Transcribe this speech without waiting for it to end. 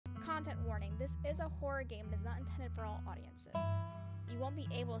Content warning, this is a horror game and is not intended for all audiences. You won't be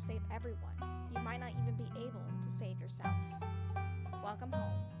able to save everyone. You might not even be able to save yourself. Welcome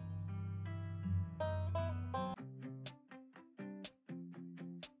home.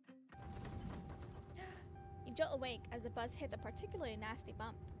 You jolt awake as the bus hits a particularly nasty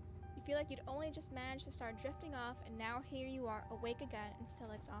bump. You feel like you'd only just managed to start drifting off, and now here you are, awake again and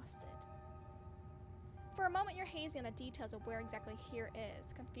still exhausted. For a moment, you're hazy on the details of where exactly here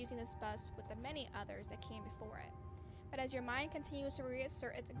is, confusing this bus with the many others that came before it. But as your mind continues to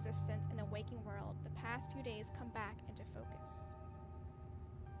reassert its existence in the waking world, the past few days come back into focus.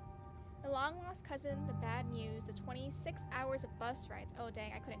 The long-lost cousin, the bad news, the 26 hours of bus rides, oh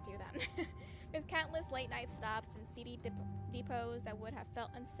dang, I couldn't do that, with countless late-night stops and seedy depots that would have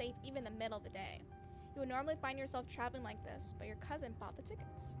felt unsafe even in the middle of the day. You would normally find yourself traveling like this, but your cousin bought the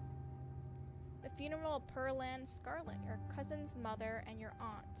tickets. The funeral of Pearl and Scarlet, your cousin's mother and your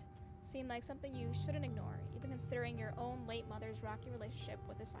aunt, seemed like something you shouldn't ignore, even considering your own late mother's rocky relationship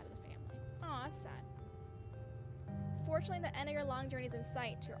with this side of the family. Aw, that's sad. Fortunately, the end of your long journey is in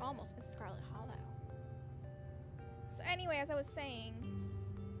sight. You're almost in Scarlet Hollow. So anyway, as I was saying,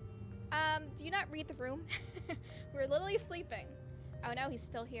 do you not read the room? We're literally sleeping. Oh no, he's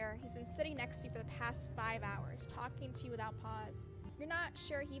still here. He's been sitting next to you for the past 5 hours, talking to you without pause. You're not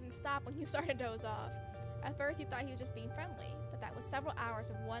sure he even stopped when you started to doze off. At first, you thought he was just being friendly, but that was several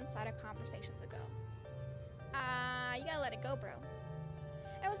hours of one-sided conversations ago. You gotta let it go, bro.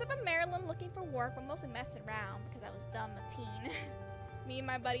 I was up in Maryland looking for work, but mostly messing around because I was dumb, a teen. Me and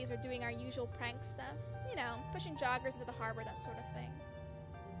my buddies were doing our usual prank stuff. You know, pushing joggers into the harbor, that sort of thing.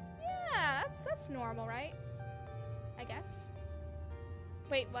 Yeah, that's normal, right? I guess.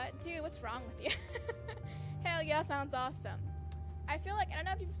 Wait, what? Dude, what's wrong with you? Hell yeah, sounds awesome. I feel like, I don't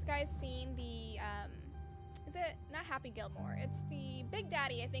know if you guys seen the, is it, not Happy Gilmore, it's the Big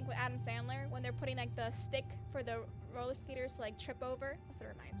Daddy, I think, with Adam Sandler, when they're putting, like, the stick for the roller skaters to, like, trip over. That's what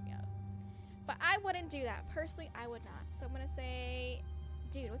it reminds me of. But I wouldn't do that. Personally, I would not. So I'm gonna say,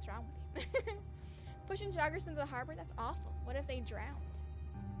 dude, what's wrong with you? Pushing joggers into the harbor? That's awful. What if they drowned?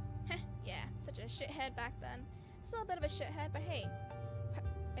 Yeah, such a shithead back then. Just a little bit of a shithead, but hey,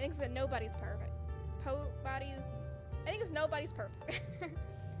 I think it's nobody's perfect. I think it's nobody's perfect.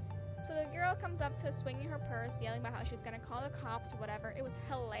 So the girl comes up to us swinging her purse, yelling about how she was gonna call the cops or whatever. It was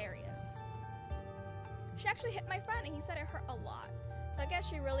hilarious. She actually hit my friend and he said it hurt a lot. So I guess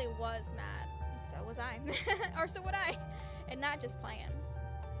she really was mad. And so was I. Or so would I. And not just playing.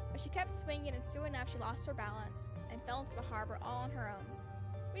 But she kept swinging and soon enough she lost her balance and fell into the harbor all on her own.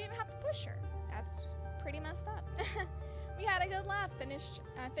 We didn't have to push her. That's pretty messed up. We had a good laugh,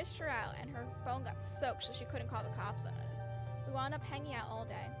 fished her out, and her phone got soaked so she couldn't call the cops on us. We wound up hanging out all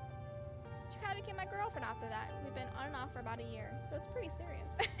day. She kind of became my girlfriend after that. We've been on and off for about a year, so it's pretty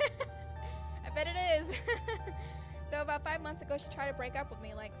serious. I bet it is. Though about 5 months ago, she tried to break up with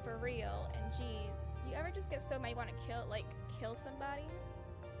me, like, for real, and geez. You ever just get so mad you want to kill somebody?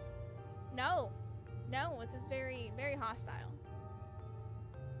 No. No, it's just very, very hostile.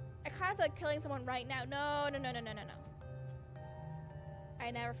 I kind of feel like killing someone right now. No. I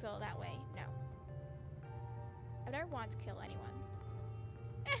never feel that way. No. I've never wanted to kill anyone.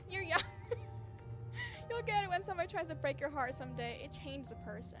 You're young. You'll get it when somebody tries to break your heart someday. It changes a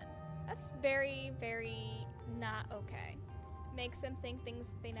person. That's very, very not okay. Makes them think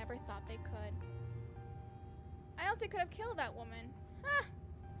things they never thought they could. I also could have killed that woman. Ah.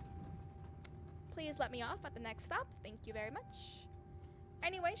 Please let me off at the next stop. Thank you very much.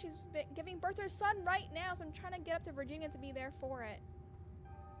 Anyway, she's giving birth to her son right now, so I'm trying to get up to Virginia to be there for it.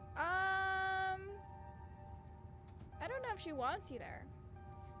 I don't know if she wants you there.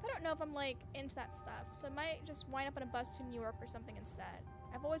 I don't know if I'm, like, into that stuff, so I might just wind up on a bus to New York or something instead.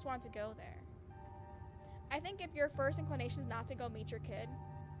 I've always wanted to go there. I think if your first inclination is not to go meet your kid,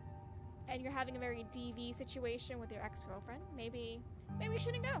 and you're having a very DV situation with your ex-girlfriend, maybe you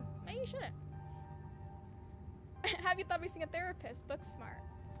shouldn't go. Maybe you shouldn't. Have you thought of seeing a therapist? Book smart.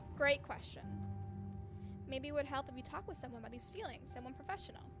 Great question. Maybe it would help if you talk with someone about these feelings, someone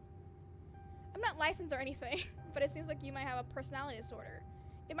professional. I'm not licensed or anything, but it seems like you might have a personality disorder.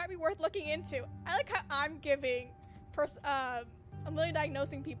 It might be worth looking into. I like how I'm giving, I'm really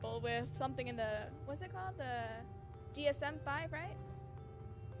diagnosing people with something in the, what's it called? The DSM-5, right?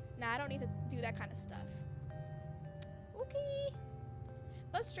 Nah, I don't need to do that kind of stuff. Okay.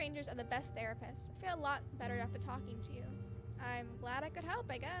 But strangers are the best therapists. I feel a lot better after talking to you. I'm glad I could help,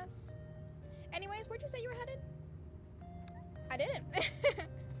 I guess. Anyways, where'd you say you were headed? I didn't.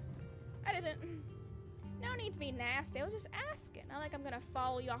 I didn't. No need to be nasty. I was just asking. Not like I'm gonna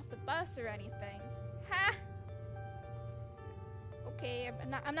follow you off the bus or anything. Ha! okay,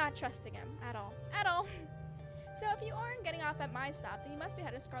 I'm not trusting him at all. At all. So if you aren't getting off at my stop, then you must be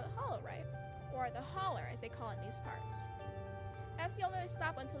headed to Scarlet Hollow, right? Or the Holler, as they call it in these parts. That's the only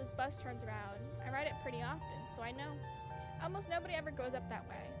stop until this bus turns around. I ride it pretty often, so I know. Almost nobody ever goes up that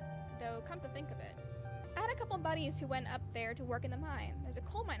way, though come to think of it. I had a couple buddies who went up there to work in the mine. There's a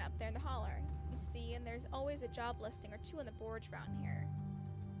coal mine up there in the Holler, you see, and there's always a job listing or two on the boards around here.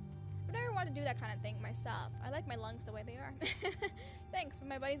 I've never wanted to do that kind of thing myself. I like my lungs the way they are. Thanks, but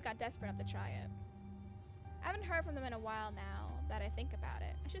my buddies got desperate enough to try it. I haven't heard from them in a while now that I think about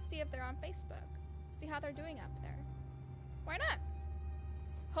it. I should see if they're on Facebook. See how they're doing up there. Why not?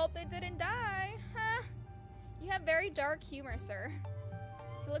 Hope they didn't die, huh? You have very dark humor, sir.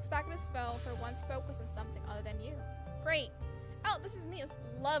 He looks back at his phone for once focused on something other than you. Great. Oh, this is me. It was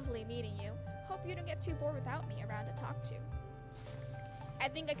lovely meeting you. Hope you don't get too bored without me around to talk to. I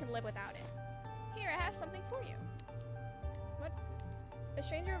think I can live without it. Here, I have something for you. What? The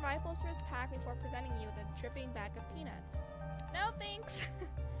stranger rifles through his pack before presenting you with a dripping bag of peanuts. No, thanks.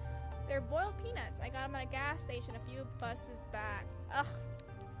 They're boiled peanuts. I got them at a gas station a few buses back. Ugh.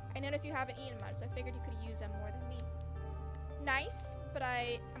 I noticed you haven't eaten much, so I figured you could use them more than me. Nice, but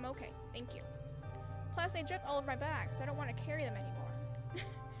I'm okay. Thank you. Plus, they dripped all over my back, so I don't want to carry them anymore.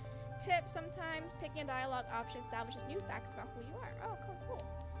 Tip, sometimes picking a dialogue option establishes new facts about who you are. Oh, cool.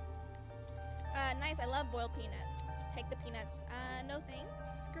 Nice, I love boiled peanuts. Take the peanuts. No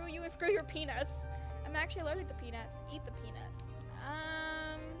thanks. Screw you and screw your peanuts. I'm actually allergic to peanuts. Eat the peanuts.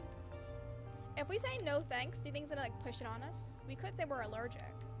 If we say no thanks, do you think it's gonna like push it on us? We could say we're allergic.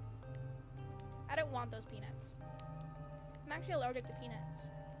 I don't want those peanuts. I'm actually allergic to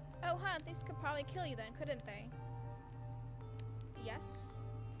peanuts. Oh, huh, these could probably kill you then, couldn't they? Yes.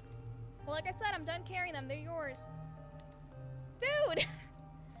 Well, like I said, I'm done carrying them. They're yours. Dude!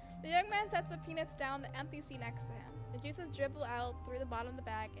 The young man sets the peanuts down the empty seat next to him. The juices dribble out through the bottom of the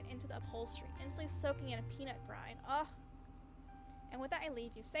bag and into the upholstery, instantly soaking in a peanut brine. Ugh. And with that, I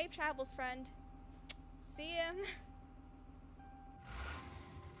leave you. Safe travels, friend. See ya.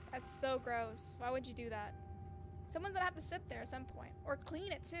 That's so gross. Why would you do that? Someone's gonna have to sit there at some point. Or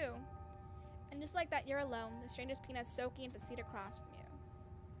clean it, too. And just like that, you're alone. The stranger's peanuts soaking into the seat across from you.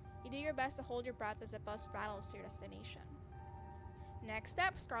 You do your best to hold your breath as the bus rattles to your destination. Next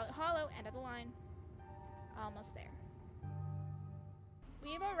step, Scarlet Hollow, end of the line. Almost there.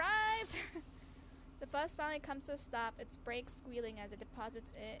 We've arrived! The bus finally comes to a stop, its brakes squealing as it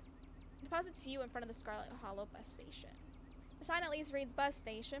deposits you in front of the Scarlet Hollow bus station. The sign at least reads bus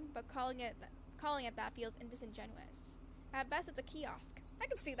station, but calling it that feels disingenuous. At best, it's a kiosk. I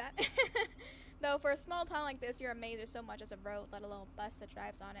can see that. Though for a small town like this, you're amazed there's so much as a road, let alone a bus that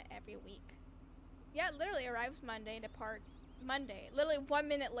drives on it every week. Yeah, it literally arrives Monday and departs Monday, literally 1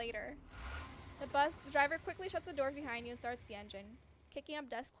 minute later. The driver quickly shuts the doors behind you and starts the engine, kicking up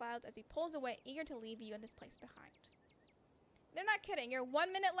dust clouds as he pulls away, eager to leave you and this place behind. They're not kidding, you're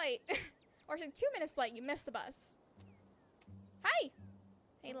 1 minute late. Or 2 minutes late, you missed the bus. Hi!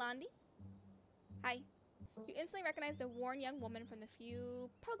 Hey, Londi. Hi. You instantly recognize the worn young woman from the few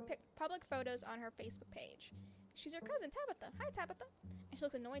public photos on her Facebook page. She's your cousin, Tabitha. Hi, Tabitha. And she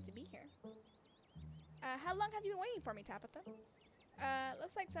looks annoyed to be here. How long have you been waiting for me, Tabitha?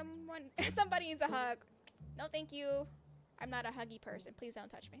 Looks like somebody needs a hug. No, thank you. I'm not a huggy person. Please don't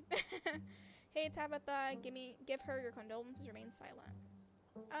touch me. Hey, Tabitha, give her your condolences. Remain silent.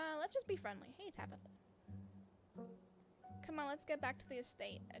 Let's just be friendly. Hey, Tabitha. Come on, let's get back to the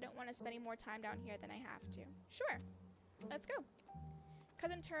estate. I don't want to spend any more time down here than I have to. Sure. Let's go.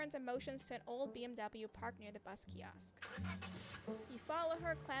 Cousin turns and motions to an old BMW parked near the bus kiosk. You follow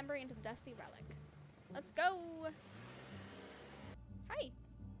her, clambering into the dusty relic. Let's go! Hi!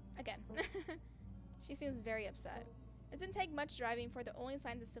 Again. She seems very upset. It didn't take much driving for the only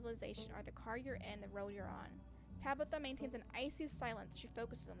signs of civilization are the car you're in, the road you're on. Tabitha maintains an icy silence as she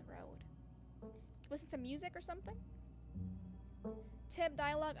focuses on the road. Can you listen to music or something? Tip,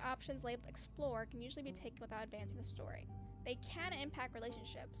 dialogue options labeled Explore can usually be taken without advancing the story. They can impact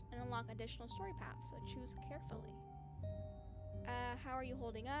relationships and unlock additional story paths, so choose carefully. How are you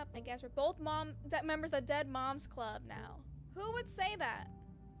holding up? I guess we're both members of the Dead Moms Club now. Who would say that?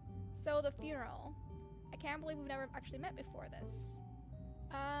 So the funeral. I can't believe we've never actually met before this.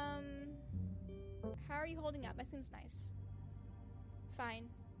 How are you holding up? That seems nice. Fine.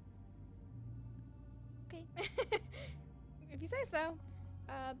 Okay. If you say so.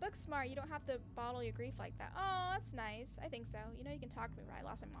 Book smart, you don't have to bottle your grief like that. Oh, that's nice. I think so. You know you can talk to me, right? I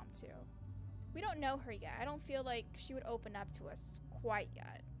lost my mom too. We don't know her yet. I don't feel like she would open up to us quite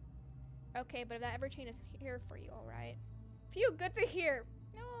yet. Okay, but if that ever changes, here for you, alright? Phew, good to hear.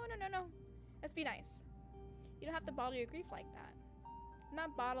 No. Let's be nice. You don't have to bottle your grief like that. I'm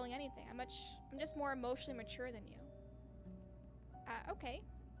not bottling anything. I'm just more emotionally mature than you. Okay.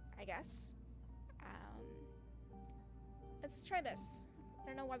 I guess. Let's try this. I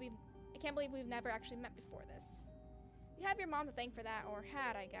don't know why I can't believe we've never actually met before this. You have your mom to thank for that, or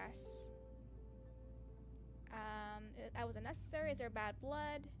had, I guess. That was unnecessary. Is there bad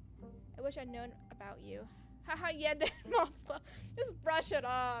blood? I wish I'd known about you. Haha, yeah, dead mom's club. Just brush it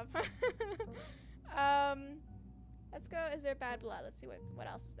off. Let's go. Is there bad blood? Let's see what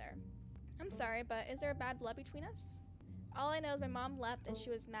else is there. I'm sorry, but is there bad blood between us? All I know is my mom left and she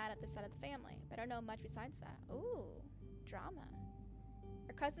was mad at this side of the family, but I don't know much besides that. Ooh, drama.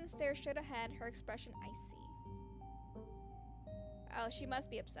 Her cousin stares straight ahead, her expression icy. Oh, she must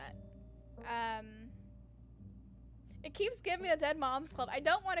be upset. It keeps giving me the Dead Moms Club. I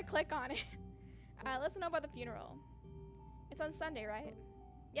don't want to click on it. Let's know about the funeral. It's on Sunday, right?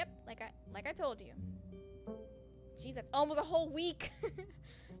 Yep, like I told you. Jeez, that's almost a whole week.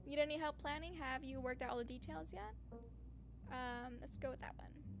 Need any help planning? Have you worked out all the details yet? Let's go with that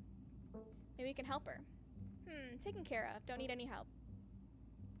one. Maybe we can help her. Taken care of. Don't need any help.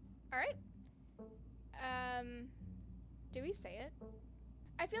 Alright. Do we say it?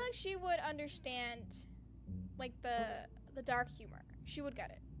 I feel like she would understand, like, the dark humor. She would get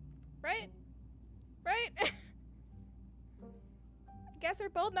it. Right? Right? Guess we're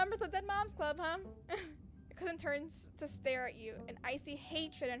both members of the Dead Moms Club, huh? Your cousin turns to stare at you, an icy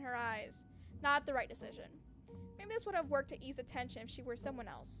hatred in her eyes. Not the right decision. Maybe this would have worked to ease the tension if she were someone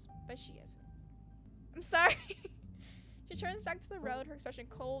else, but she isn't. I'm sorry. She turns back to the road, her expression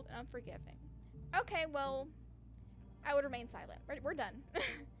cold and unforgiving. Okay, well, I would remain silent. We're done.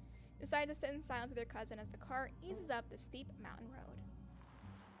 Decide to sit in silence with your cousin as the car eases up the steep mountain road.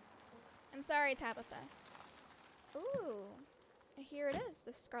 I'm sorry, Tabitha. Ooh, here it is,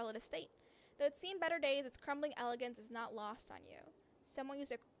 the Scarlet Estate. Though it's seen better days, its crumbling elegance is not lost on you. Someone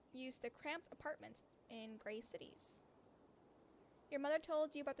used to cramped apartments in gray cities. Your mother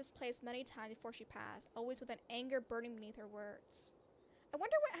told you about this place many times before she passed, always with an anger burning beneath her words. I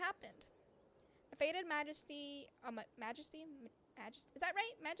wonder what happened. A faded majesty, is that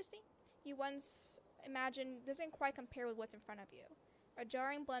right? Majesty? You once imagined doesn't quite compare with what's in front of you. A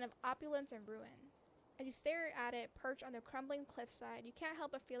jarring blend of opulence and ruin. As you stare at it, perched on the crumbling cliffside, you can't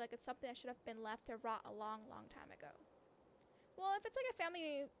help but feel like it's something that should have been left to rot a long, long time ago. Well, if it's like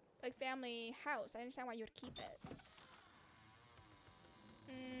a family house, I understand why you would keep it.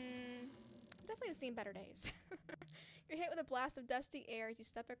 Definitely seen better days. You're hit with a blast of dusty air as you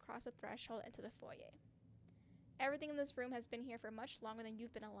step across the threshold into the foyer. Everything in this room has been here for much longer than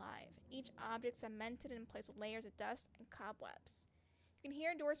you've been alive, each object cemented in place with layers of dust and cobwebs. You can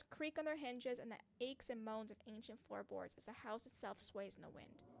hear doors creak on their hinges and the aches and moans of ancient floorboards as the house itself sways in the wind.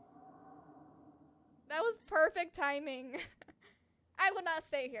 That was perfect timing. I would not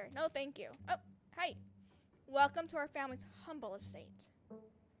stay here. No, thank you. Oh, hi. Welcome to our family's humble estate.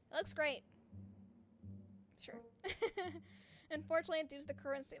 It looks great. Sure. Unfortunately, due to the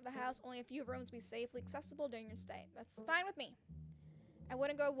current state of the house, only a few rooms will be safely accessible during your stay. That's fine with me. I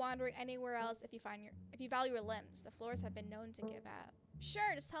wouldn't go wandering anywhere else if you value your limbs. The floors have been known to give out.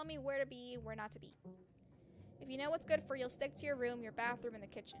 Sure, just tell me where to be, where not to be. If you know what's good for you, you'll stick to your room, your bathroom, and the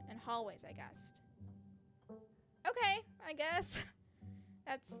kitchen, and hallways, I guessed. Okay, I guess.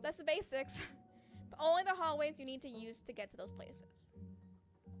 That's the basics. But only the hallways you need to use to get to those places.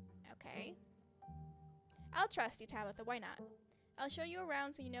 Okay. I'll trust you, Tabitha. Why not? I'll show you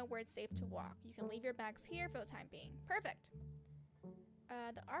around so you know where it's safe to walk. You can leave your bags here for the time being. Perfect.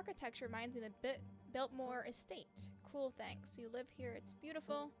 The architecture reminds me of the Biltmore Estate. Cool, thanks. You live here. It's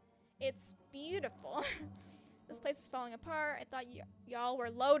beautiful. It's beautiful. This place is falling apart. I thought y'all were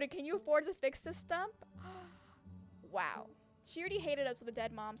loaded. Can you afford to fix this stump? Wow. She already hated us with the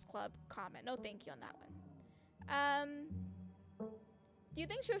Dead Moms Club comment. No thank you on that one. Do you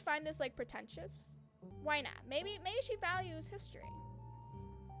think she would find this, like, pretentious? Why not? Maybe she values history.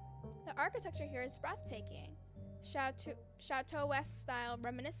 The architecture here is breathtaking. Chateau West style,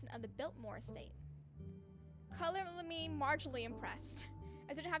 reminiscent of the Biltmore Estate. Color me marginally impressed.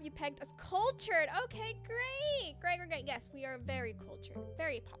 I didn't have you pegged as cultured. Okay, great. Great. Yes, we are very cultured.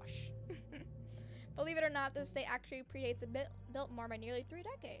 Very posh. Believe it or not, this estate actually predates the Biltmore by nearly 3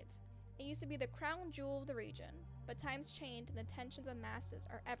 decades. It used to be the crown jewel of the region, but times change and the attentions of the masses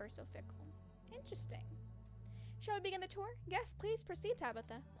are ever so fickle. Interesting. Shall we begin the tour? Yes, please proceed,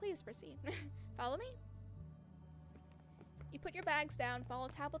 Tabitha. Please proceed. Follow me. You put your bags down, follow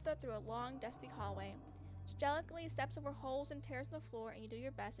Tabitha through a long, dusty hallway. She delicately steps over holes and tears in the floor, and you do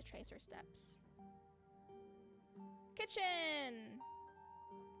your best to trace her steps. Kitchen!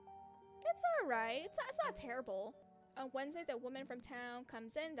 It's alright. It's not terrible. On Wednesdays, a woman from town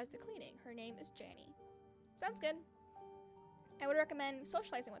comes in and does the cleaning. Her name is Janie. Sounds good. I would recommend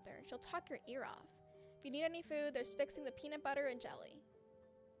socializing with her. She'll talk your ear off. If you need any food, there's fixing the peanut butter and jelly.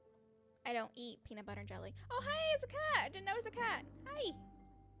 I don't eat peanut butter and jelly. Oh, hi, it's a cat. I didn't notice a cat. Hi.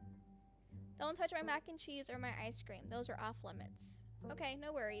 Don't touch my mac and cheese or my ice cream. Those are off limits. Okay,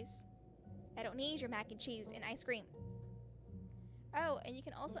 no worries. I don't need your mac and cheese and ice cream. Oh, and you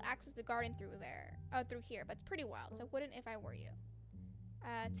can also access the garden through here, but it's pretty wild, so wouldn't if I were you.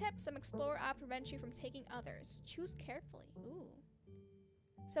 Tip, some Explorer app prevents you from taking others. Choose carefully. Ooh.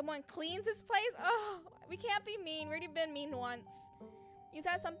 Someone cleans this place? Oh, we can't be mean. We've already been mean once. You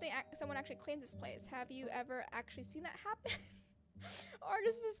said someone actually cleans this place. Have you ever actually seen that happen? Or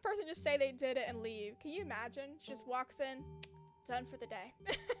does this person just say they did it and leave? Can you imagine? She just walks in, done for the day.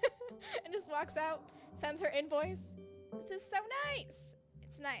 And just walks out, sends her invoice. This is so nice.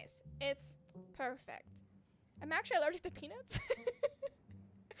 It's nice. It's perfect. I'm actually allergic to peanuts.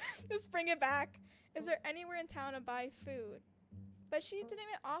 Just bring it back. Is there anywhere in town to buy food? But she didn't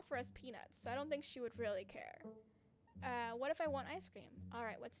even offer us peanuts, so I don't think she would really care. What if I want ice cream?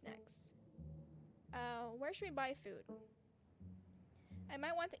 Alright, what's next? Where should we buy food? I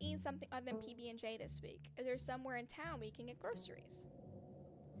might want to eat something other than PB&J this week. Is there somewhere in town we can get groceries?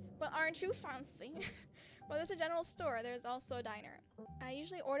 Well, aren't you fancy? Well, there's a general store. There's also a diner. I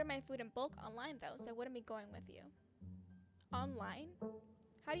usually order my food in bulk online, though, so I wouldn't be going with you. Online?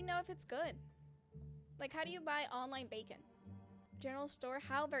 How do you know if it's good? Like, how do you buy online bacon? General store?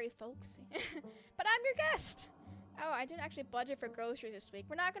 How very folksy. But I'm your guest! Oh, I didn't actually budget for groceries this week.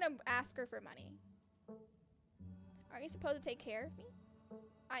 We're not gonna ask her for money. Aren't you supposed to take care of me?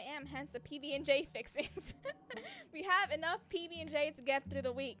 I am, hence the PB&J fixings. We have enough PB&J to get through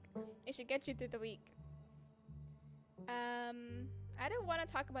the week. It should get you through the week. I don't want to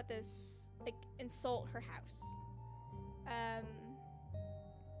talk about this, like, insult her house.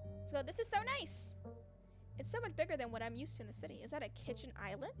 So this is so nice. It's so much bigger than what I'm used to in the city. Is that a kitchen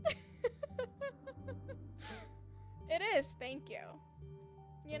island? It is, thank you.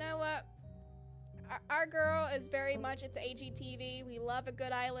 You know what? Our girl is very much into AGTV. We love a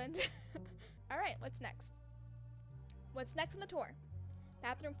good island. Alright, what's next? What's next on the tour?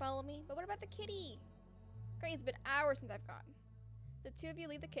 Bathroom, follow me. But what about the kitty? Great, it's been hours since I've gone. The two of you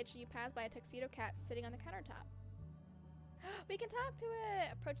leave the kitchen. You pass by a tuxedo cat sitting on the countertop. We can talk to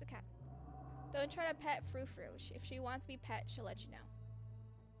it. Approach the cat. Don't try to pet Frou Frou. If she wants to be pet, she'll let you know.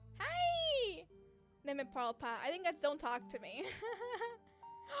 Hi! Ne me parle pas. I think that's don't talk to me.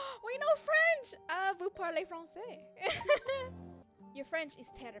 We know French! Vous parlez français. Your French is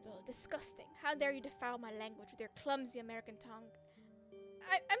terrible, disgusting. How dare you defile my language with your clumsy American tongue?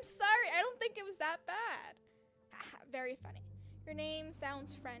 I'm sorry, I don't think it was that bad. Very funny. Your name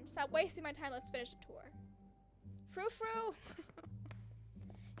sounds French. Stop wasting my time, let's finish the tour. Frou Frou!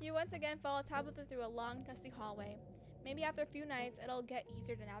 You once again follow Tabitha through a long, dusty hallway. Maybe after a few nights, it'll get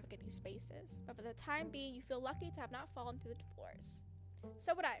easier to navigate these spaces. But for the time being, you feel lucky to have not fallen through the floors.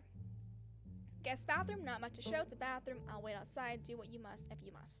 So would I. Guest bathroom, not much to show. It's a bathroom. I'll wait outside. Do what you must if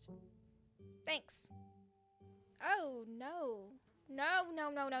you must. Thanks. Oh, no. No.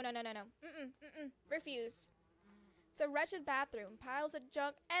 Refuse. It's a wretched bathroom. Piles of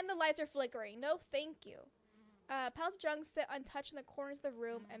junk and the lights are flickering. No, thank you. Piles of junk sit untouched in the corners of the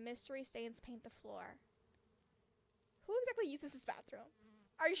room and mystery stains paint the floor. Who exactly uses this bathroom?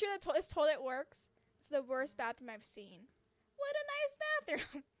 Are you sure that this toilet works? It's the worst bathroom I've seen. What a nice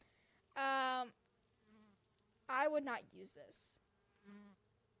bathroom. I would not use this.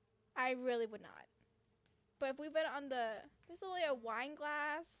 I really would not. But if we've been on there's literally a wine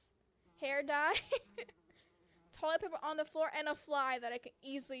glass, hair dye, toilet paper on the floor, and a fly that I can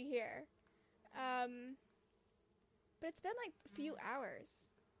easily hear. But it's been like a few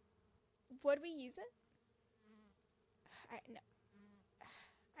hours. Would we use it?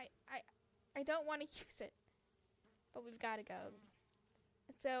 I don't want to use it. But we've got to go.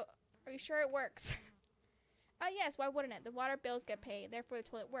 So, are you sure it works? Yes, why wouldn't it? The water bills get paid, therefore the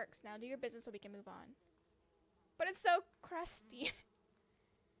toilet works. Now do your business so we can move on. But it's so crusty.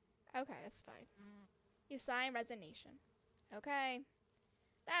 Okay, that's fine. You sign resignation. Okay.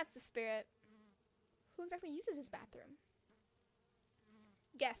 That's the spirit. Who exactly uses this bathroom?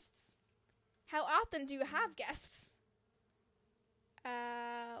 Guests. How often do you have guests?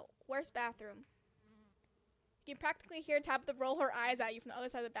 Where's bathroom? You can practically hear Tabitha roll her eyes at you from the other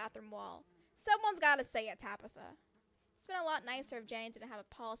side of the bathroom wall. Someone's gotta say it, Tabitha. It's been a lot nicer if Jenny didn't have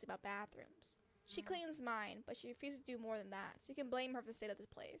a policy about bathrooms. She cleans mine, but she refuses to do more than that, so you can blame her for the state of this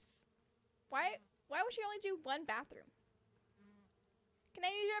place. Why would she only do one bathroom? Can I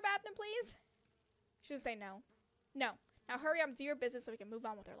use your bathroom, please? She would say no. No. Now hurry up, do your business so we can move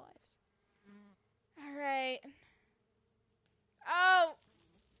on with our lives. Alright. Oh!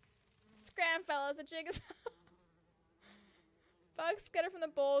 Scram, fellas, the jig is up. Bugs scatter from the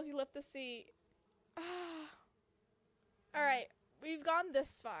bowls, you lift the seat. Alright, we've gone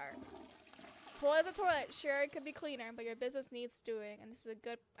this far. Toilet's a toilet. Sure, it could be cleaner, but your business needs doing, and this is a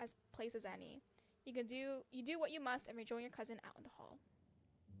good place as any. You do what you must and rejoin your cousin out in the hall.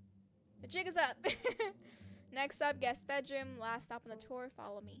 The jig is up. Next up, guest bedroom. Last stop on the tour.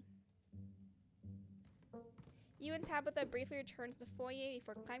 Follow me. You and Tabitha briefly return to the foyer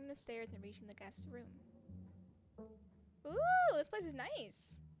before climbing the stairs and reaching the guest room. Ooh, this place is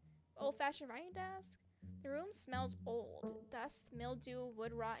nice. Old-fashioned writing desk. The room smells old. Dust, mildew,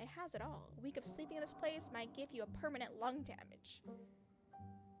 wood rot, it has it all. A week of sleeping in this place might give you a permanent lung damage.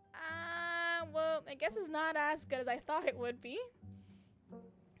 Well, I guess it's not as good as I thought it would be.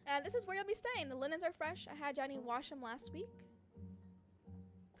 This is where you'll be staying. The linens are fresh. I had Johnny wash them last week.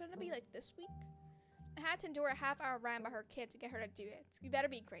 Couldn't it be like this week? I had to endure a half-hour rant by her kid to get her to do it. So you better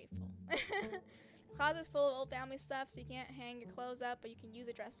be grateful. Closet's full of old family stuff, so you can't hang your clothes up, but you can use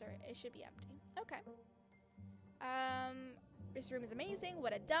a dresser. It should be empty. Okay. This room is amazing.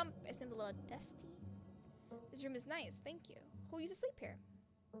 What a dump. It seems a little dusty. This room is nice. Thank you. Who used to sleep here?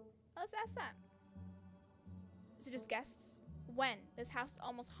 Let's ask that. Is it just guests? When? This house is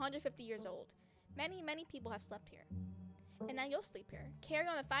almost 150 years old. Many, many people have slept here. And now you'll sleep here. Carry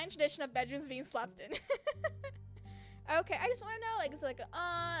on the fine tradition of bedrooms being slept in. Okay, I just want to know, like, is it like an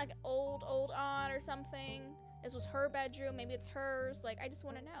aunt, like an old aunt or something? This was her bedroom. Maybe it's hers. Like, I just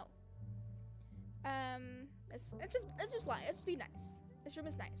want to know. Let's just be nice. This room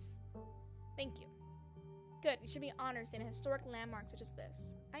is nice. Thank you. Good. You should be honored seeing a historic landmark such as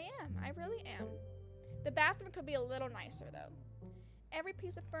this. I am. I really am. The bathroom could be a little nicer, though. Every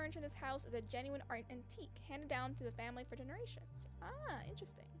piece of furniture in this house is a genuine art antique, handed down through the family for generations. Ah,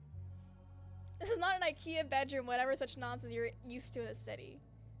 interesting. This is not an IKEA bedroom, whatever such nonsense you're used to in the city.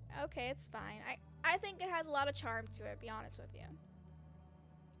 Okay, it's fine. I think it has a lot of charm to it, be honest with you.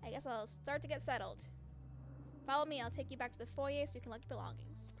 I guess I'll start to get settled. Follow me, I'll take you back to the foyer so you can look your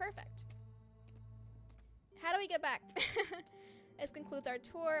belongings. Perfect. How do we get back? This concludes our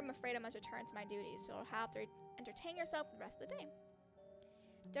tour. I'm afraid I must return to my duties, so I'll have to entertain yourself for the rest of the day.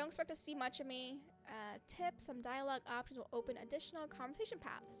 Don't expect to see much of me. Tips, some dialogue options will open additional conversation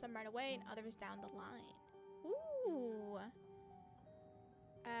paths, some right away and others down the line. Ooh.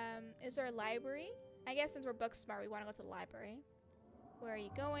 Is there a library? I guess since we're book smart, we want to go to the library. Where are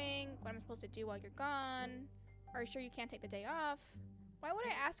you going? What am I supposed to do while you're gone? Are you sure you can't take the day off? Why would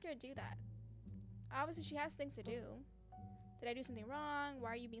I ask her to do that? Obviously, she has things to do. Did I do something wrong? Why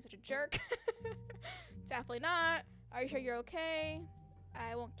are you being such a jerk? Definitely not. Are you sure you're okay?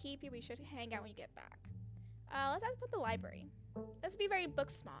 I won't keep you, but you should hang out when you get back. Let's ask about the library. Let's be very book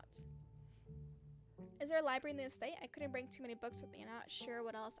smart. Is there a library in the estate? I couldn't bring too many books with me. I'm not sure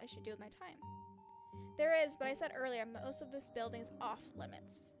what else I should do with my time. There is, but I said earlier, most of this building is off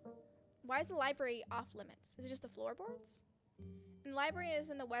limits. Why is the library off limits? Is it just the floorboards? And the library is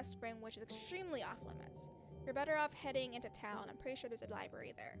in the West Wing, which is extremely off limits. You're better off heading into town. I'm pretty sure there's a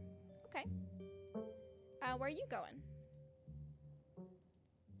library there. Okay. Where are you going?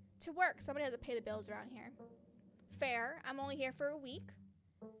 To work. Somebody has to pay the bills around here. Fair. I'm only here for a week.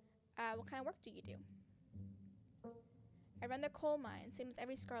 What kind of work do you do? I run the coal mine, same as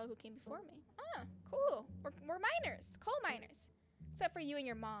every Scarlet who came before me. Ah, cool. We're miners. Coal miners. Except for you and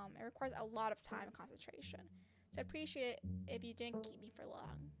your mom. It requires a lot of time and concentration. So I'd appreciate it if you didn't keep me for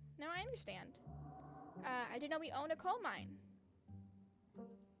long. No, I understand. I didn't know we owned a coal mine.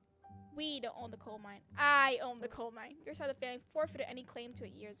 We don't own the coal mine. I own the coal mine. Your side of the family forfeited any claim to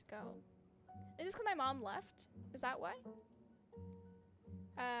it years ago. Is this because my mom left? Is that why?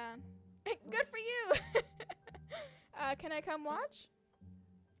 Good for you. Can I come watch?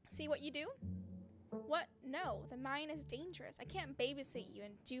 See what you do? What? No, the mine is dangerous. I can't babysit you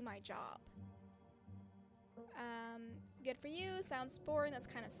and do my job. Good for you. Sounds boring. That's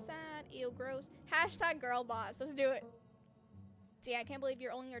kind of sad. Ew, gross. Hashtag girl boss. Let's do it. Damn, I can't believe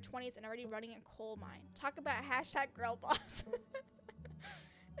you're only in your 20s and already running a coal mine. Talk about hashtag girl boss. It's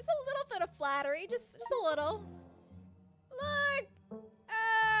a little bit of flattery. Just a little. Look.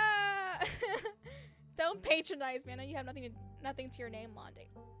 Don't patronize me. I know you have nothing to your name, Londi.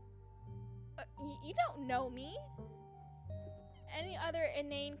 You don't know me. Any other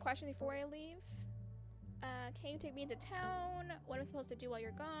inane questions before I leave? Can you take me into town? What am I supposed to do while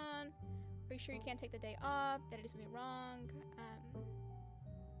you're gone? Are you sure you can't take the day off? Did I do something wrong?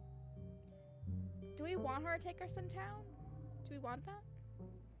 Do we want her to take us in town? Do we want that? Do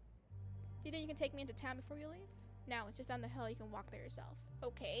you think you can take me into town before you leave? No, it's just down the hill. You can walk there yourself.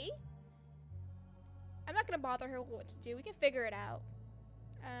 Okay. I'm not gonna bother her with what to do. We can figure it out.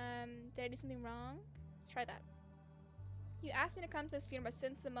 Did I do something wrong? Let's try that. You asked me to come to this funeral, but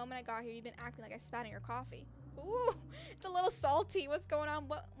since the moment I got here, you've been acting like I spat in your coffee. Ooh, it's a little salty. What's going on?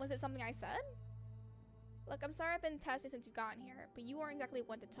 What was it? Something I said? Look, I'm sorry I've been testing since you've gotten here, but you weren't exactly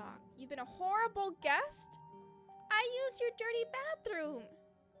one to talk. You've been a horrible guest. I used your dirty bathroom.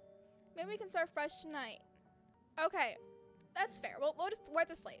 Maybe we can start fresh tonight. Okay, that's fair. We'll just wipe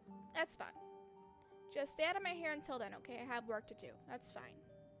the slate. That's fine. Just stay out of my hair until then, okay? I have work to do. That's fine.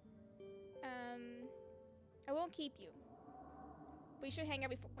 I won't keep you. We should hang out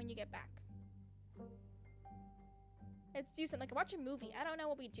before when you get back. Let's do something like watch a movie. I don't know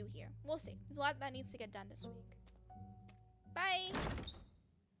what we do here. We'll see. There's a lot that needs to get done this week. Bye.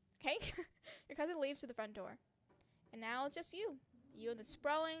 Okay. Your cousin leaves to the front door. And now it's just you. You and the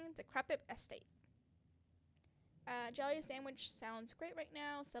sprawling, decrepit estate. Jelly sandwich sounds great right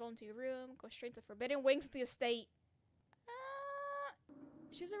now. Settle into your room. Go straight to forbidden wings at the estate.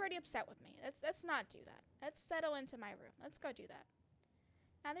 She's already upset with me. Let's not do that. Let's settle into my room. Let's go do that.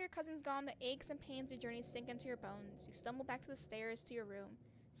 Now that your cousin's gone, the aches and pains of the journey sink into your bones. You stumble back to the stairs to your room,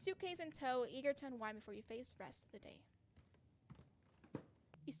 suitcase in tow, eager to unwind before you face the rest of the day.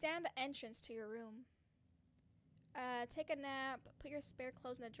 You stand at the entrance to your room. Take a nap. Put your spare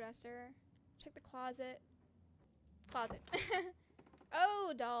clothes in the dresser. Check the closet.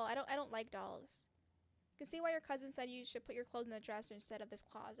 Oh, doll. I don't like dolls. You can see why your cousin said you should put your clothes in the dresser instead of this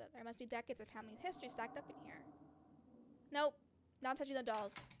closet. There must be decades of family history stacked up in here. Nope. Not touching the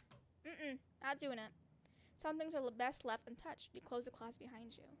dolls. Not doing it. Some things are best left untouched. You close the closet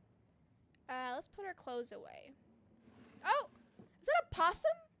behind you. Let's put our clothes away. Oh! Is that a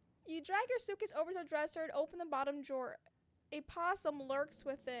possum? You drag your suitcase over to the dresser and open the bottom drawer. A possum lurks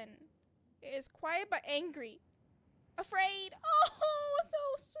within. It is quiet but angry. Afraid. Oh, so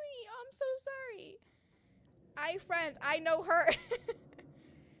sweet. I'm so sorry. Friends, I know her.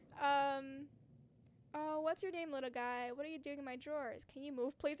 Oh, what's your name, little guy? What are you doing in my drawers? Can you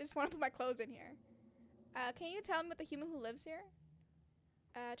move, please? I just want to put my clothes in here. Can you tell me about the human who lives here?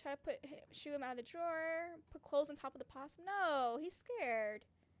 Try to shoo him out of the drawer. Put clothes on top of the possum. No, he's scared.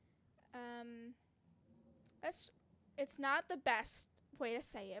 It's not the best way to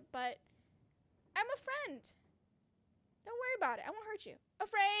say it, but I'm a friend. Don't worry about it. I won't hurt you.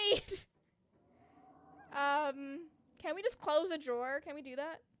 Afraid. Can we just close the drawer? Can we do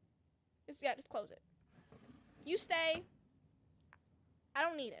that? Yeah, just close it. You stay. I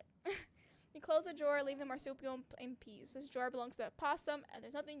don't need it. You close the drawer, leave the marsupial in peace. This drawer belongs to the possum, and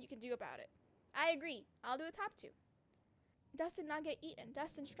there's nothing you can do about it. I agree. I'll do the top two. Dustin not get eaten.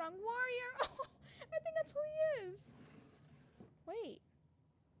 Dustin, strong warrior. Oh, I think that's who he is. Wait.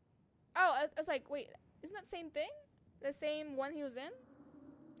 Oh, I was like, wait, isn't that the same thing? The same one he was in?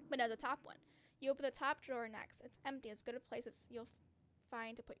 But no, the top one. You open the top drawer next. It's empty. It's good a place as you'll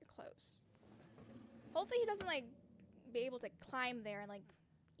find to put your clothes. Hopefully he doesn't like be able to climb there and like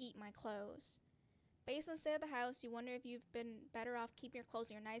eat my clothes. Based on the state of the house, you wonder if you've been better off keeping your clothes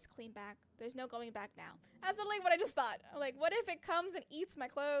in your nice clean bag. There's no going back now. That's literally what I just thought. I'm like, what if it comes and eats my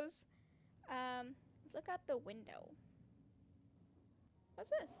clothes? Let's look out the window.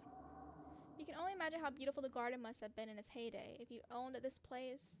 What's this? You can only imagine how beautiful the garden must have been in its heyday. If you owned this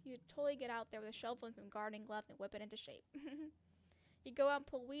place, you'd totally get out there with a shovel and some gardening gloves and whip it into shape. You go out and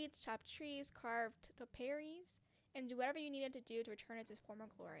pull weeds, chop trees, carve topiaries, and do whatever you needed to do to return it to its former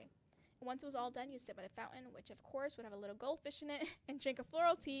glory. And once it was all done, you sit by the fountain, which of course would have a little goldfish in it, and drink a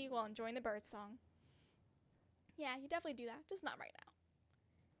floral tea while enjoying the bird song. Yeah, you definitely do that, just not right now.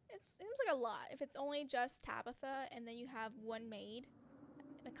 It seems like a lot. If it's only just Tabitha and then you have one maid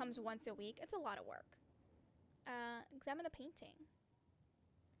that comes once a week, it's a lot of work. Examine the painting.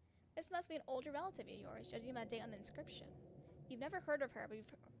 This must be an older relative of yours, judging by the date on the inscription. You've never heard of her, but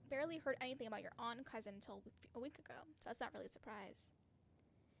you've barely heard anything about your aunt and cousin until a week ago, so that's not really a surprise.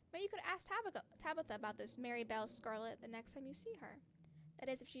 Maybe you could ask Tabitha about this Mary Belle Scarlet the next time you see her. That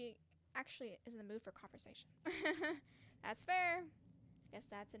is, if she actually is in the mood for conversation. That's fair. I guess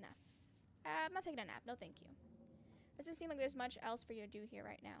that's enough. I'm not taking a nap. No, thank you. Doesn't seem like there's much else for you to do here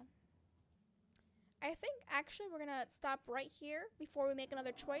right now. I think actually we're gonna stop right here before we make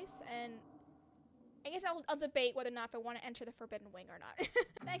another choice, and I guess I'll debate whether or not if I want to enter the Forbidden Wing or not.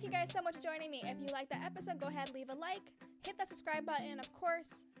 Thank you guys so much for joining me. If you liked that episode, go ahead and leave a like, hit that subscribe button, and of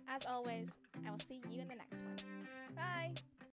course, as always, I will see you in the next one. Bye!